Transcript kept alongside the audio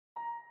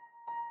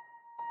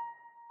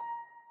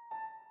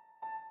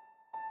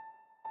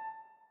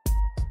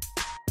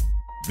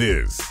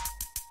This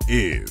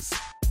is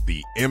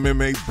the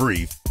MMA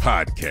Brief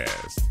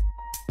Podcast,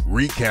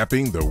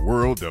 recapping the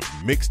world of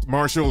mixed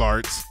martial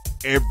arts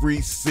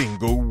every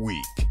single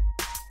week,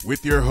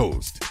 with your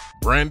host,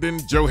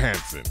 Brandon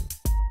Johansson.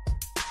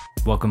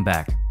 Welcome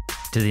back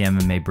to the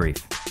MMA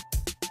Brief,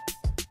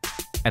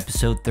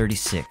 episode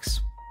 36,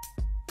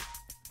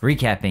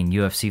 recapping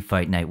UFC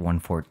Fight Night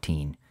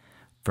 114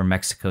 from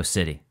Mexico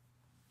City.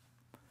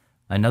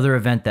 Another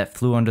event that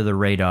flew under the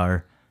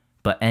radar,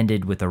 but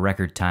ended with a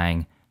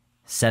record-tying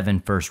 7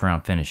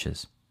 first-round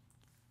finishes.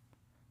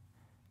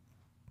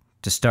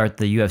 To start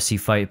the UFC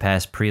Fight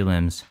Pass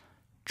prelims,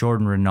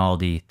 Jordan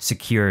Rinaldi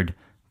secured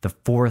the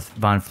 4th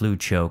Von Flue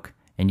choke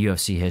in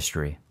UFC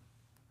history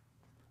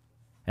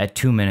at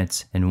 2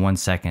 minutes and 1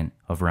 second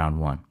of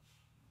round 1.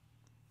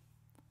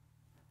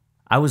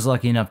 I was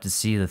lucky enough to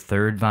see the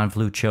 3rd Von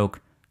Flue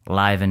choke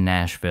live in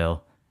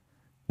Nashville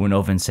when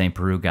Ovince St.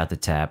 Preux got the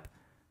tap.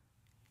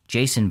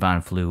 Jason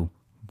Von Flue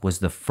was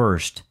the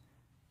first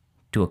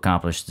to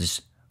accomplish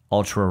this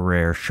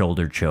ultra-rare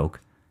shoulder choke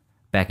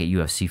back at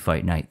UFC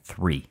Fight Night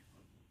 3.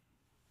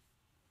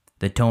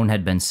 The tone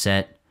had been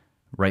set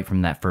right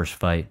from that first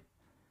fight,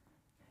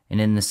 and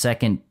in the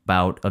second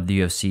bout of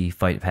the UFC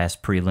Fight Pass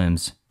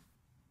prelims,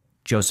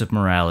 Joseph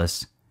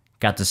Morales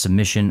got the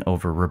submission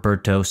over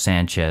Roberto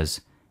Sanchez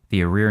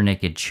via rear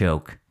naked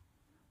choke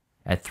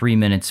at 3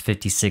 minutes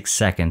 56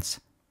 seconds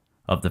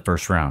of the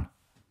first round.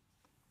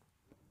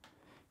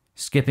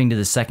 Skipping to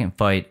the second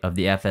fight of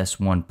the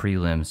FS1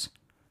 prelims,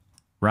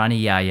 Ronnie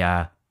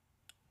Yahya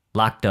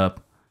locked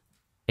up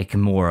a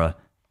Kimura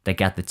that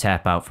got the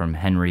tap out from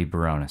Henry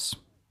Barones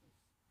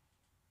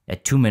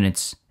at 2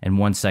 minutes and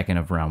 1 second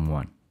of round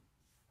 1.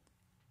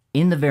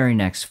 In the very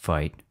next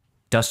fight,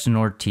 Dustin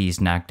Ortiz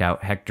knocked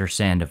out Hector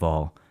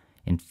Sandoval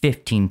in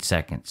 15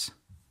 seconds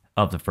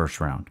of the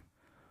first round.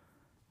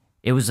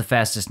 It was the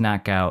fastest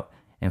knockout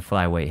in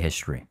flyweight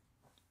history.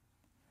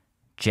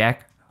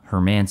 Jack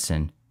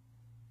Hermanson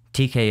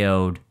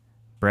TKO'd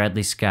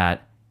Bradley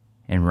Scott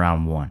in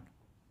round 1.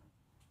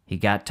 He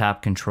got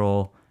top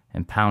control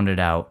and pounded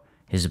out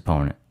his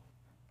opponent.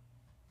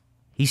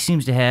 He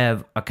seems to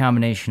have a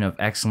combination of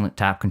excellent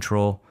top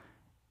control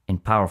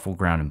and powerful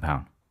ground and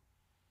pound.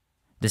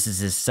 This is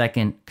his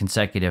second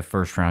consecutive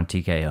first-round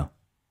TKO.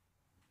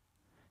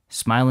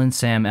 Smilin'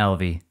 Sam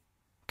Alvey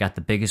got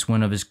the biggest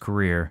win of his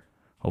career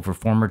over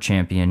former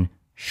champion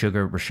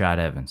Sugar Rashad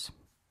Evans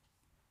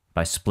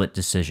by split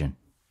decision.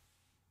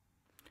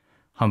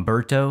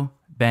 Humberto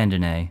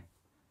Bandone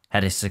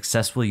had a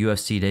successful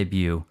UFC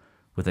debut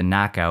with a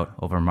knockout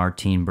over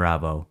Martin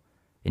Bravo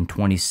in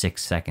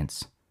 26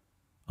 seconds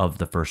of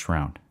the first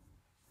round.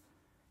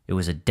 It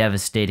was a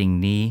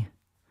devastating knee,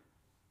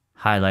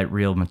 highlight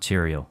reel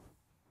material.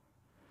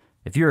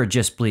 If you're a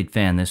Just Bleed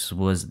fan, this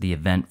was the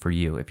event for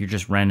you. If you're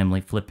just randomly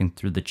flipping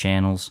through the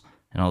channels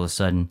and all of a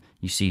sudden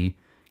you see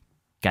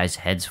guys'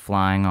 heads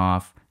flying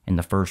off in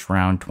the first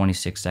round,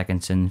 26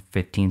 seconds in,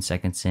 15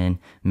 seconds in,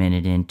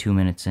 minute in, 2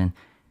 minutes in,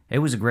 it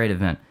was a great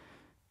event.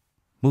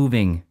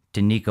 Moving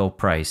to Nico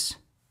Price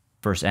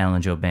versus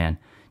Alan Jouban,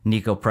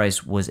 Nico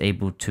Price was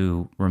able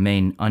to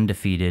remain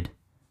undefeated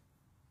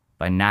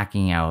by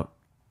knocking out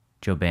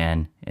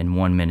Jouban in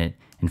 1 minute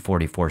and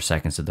 44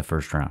 seconds of the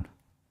first round.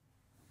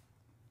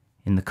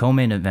 In the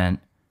co-main event,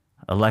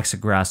 Alexa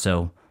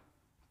Grasso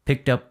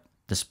picked up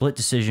the split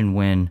decision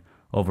win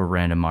over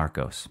Randa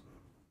Marcos.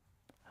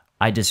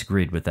 I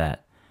disagreed with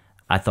that.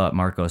 I thought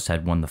Marcos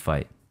had won the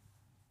fight.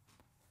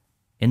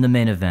 In the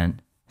main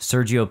event,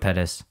 Sergio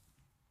Pettis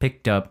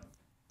picked up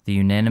the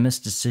unanimous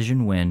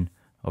decision win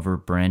over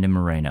Brandon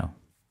Moreno.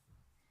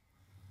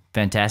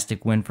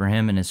 Fantastic win for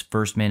him in his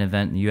first main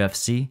event in the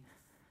UFC,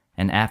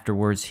 and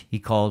afterwards he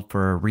called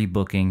for a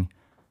rebooking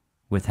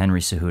with Henry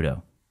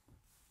Cejudo,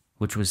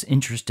 which was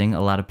interesting.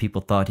 A lot of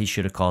people thought he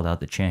should have called out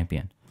the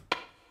champion.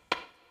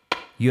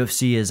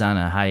 UFC is on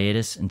a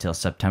hiatus until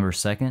September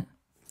 2nd.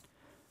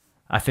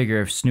 I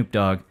figure if Snoop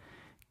Dogg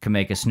can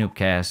make a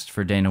Snoopcast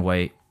for Dana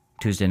White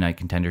Tuesday Night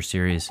Contender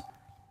Series,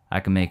 I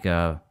can make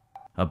a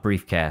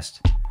brief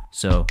cast.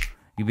 So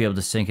you'll be able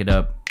to sync it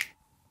up,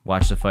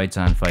 watch the fights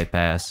on Fight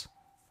Pass,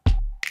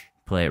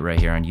 play it right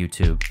here on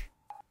YouTube.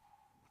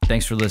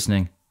 Thanks for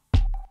listening.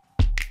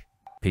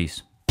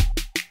 Peace.